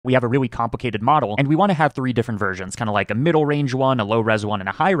we have a really complicated model, and we want to have three different versions, kind of like a middle range one, a low res one, and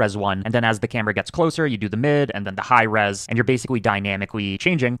a high res one. And then as the camera gets closer, you do the mid and then the high res, and you're basically dynamically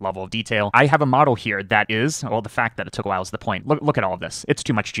changing level of detail. I have a model here that is, well, the fact that it took a while is the point. Look at all of this. It's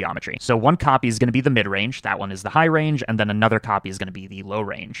too much geometry. So one copy is going to be the mid range, that one is the high range, and then another copy is going to be the low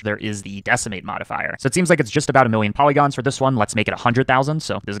range. There is the decimate modifier. So it seems like it's just about 1 million polygons for this one. Let's make it 100,000.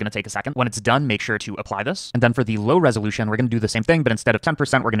 So this is going to take a second. When it's done, make sure to apply this. And then for the low resolution, we're going to do the same thing, but instead of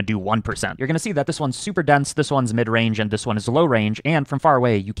 10%, we're going to do 1%. You're going to see that this one's super dense, this one's mid-range, and this one is low range, and from far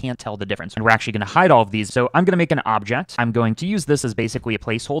away, you can't tell the difference. And we're actually going to hide all of these, so I'm going to make an object. I'm going to use this as basically a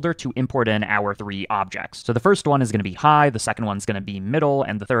placeholder to import in our three objects. So the first one is going to be high, the second one's going to be middle,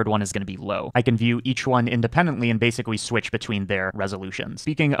 and the third one is going to be low. I can view each one independently and basically switch between their resolutions.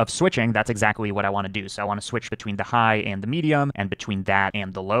 Speaking of switching, that's exactly what I want to do. So I want to switch between the high and the medium, and between that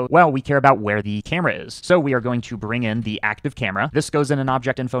and the low. Well, we care about where the camera is. So we are going to bring in the active camera. This goes in an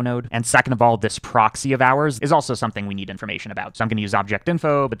object info node, and second of all, this proxy of ours is also something we need information about. So I'm going to use object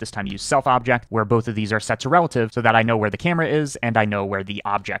info, but this time use self object, where both of these are set to relative so that I know where the camera is and I know where the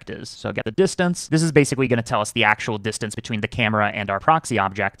object is. So I get the distance. This is basically going to tell us the actual distance between the camera and our proxy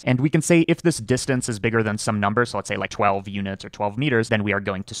object. And we can say if this distance is bigger than some number, so let's say like 12 units or 12 meters, then we are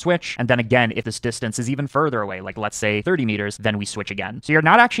going to switch. And then again, if this distance is even further away, like let's say 30 meters, then we switch again. So you're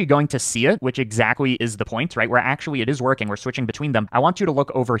not actually going to see it, which exactly is the point, right? Where actually it is working. We're switching between them. I want you to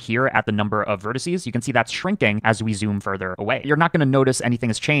look over here at the number of vertices. You can see that's shrinking as we zoom further away. You're not going to notice anything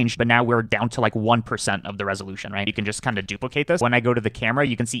has changed, but now we're down to like 1% of the resolution, right? You can just kind of duplicate this. When I go to the camera,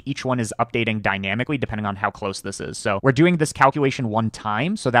 you can see each one is updating dynamically depending on how close this is. So we're doing this calculation one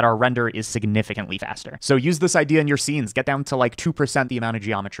time so that our render is significantly faster. So use this idea in your scenes. Get down to like 2% the amount of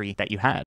geometry that you had.